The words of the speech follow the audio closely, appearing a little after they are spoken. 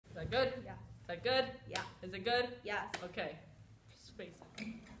that good? Yeah. Is it good? Yes. Okay. Space.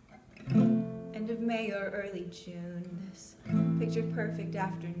 End of May or early June, this picture-perfect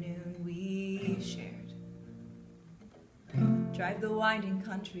afternoon we shared. Drive the winding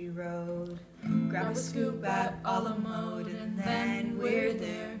country road, grab a scoop at a la mode, and then we're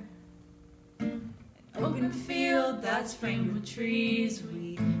there. An open field that's framed with trees,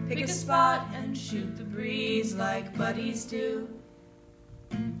 we pick a spot and shoot the breeze like buddies do.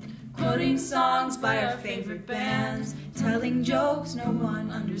 Quoting songs by our favorite bands, telling jokes no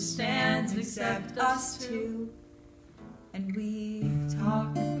one understands except us two. And we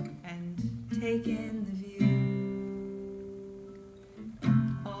talk and take in the view.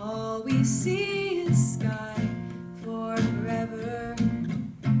 All we see is sky for forever.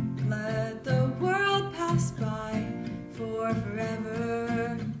 Let the world pass by for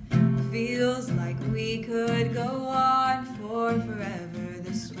forever. Feels like we could go on for forever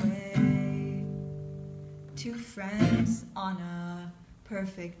this way. Two friends on a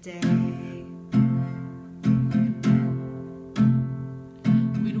perfect day.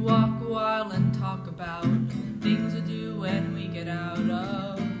 We'd walk a while and talk about things to do when we get out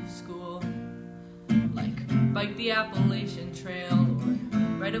of school, like bike the Appalachian Trail, or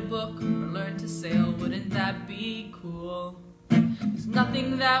write a book, or learn to sail. Wouldn't that be cool? There's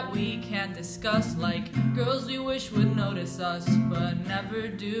nothing that we can't discuss, like girls we wish would notice us, but never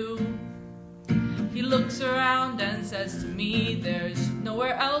do. He looks around and says to me, there's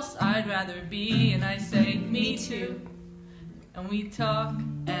nowhere else I'd rather be, and I say, me too. And we talk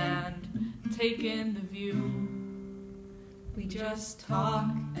and take in the view. We just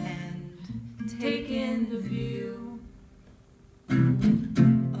talk and take in the view.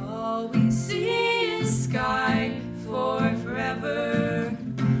 All we see is sky for forever.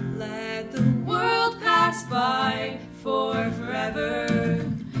 Let the world pass by for forever.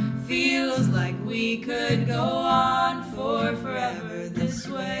 Feels like we could go on for forever this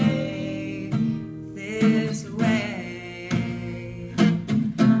way, this way.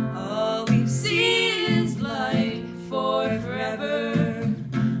 All we see is light for forever,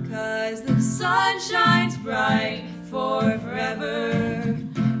 'cause the sun shines bright for forever.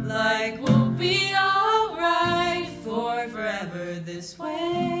 Like we'll be alright for forever this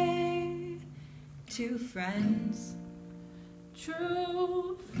way. Two friends,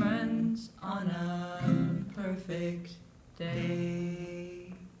 True friends on a perfect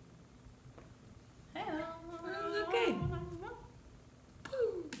day. Okay.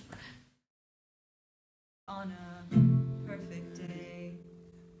 On a perfect day.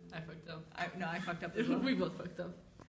 I fucked up. No, I fucked up as well. We both fucked up.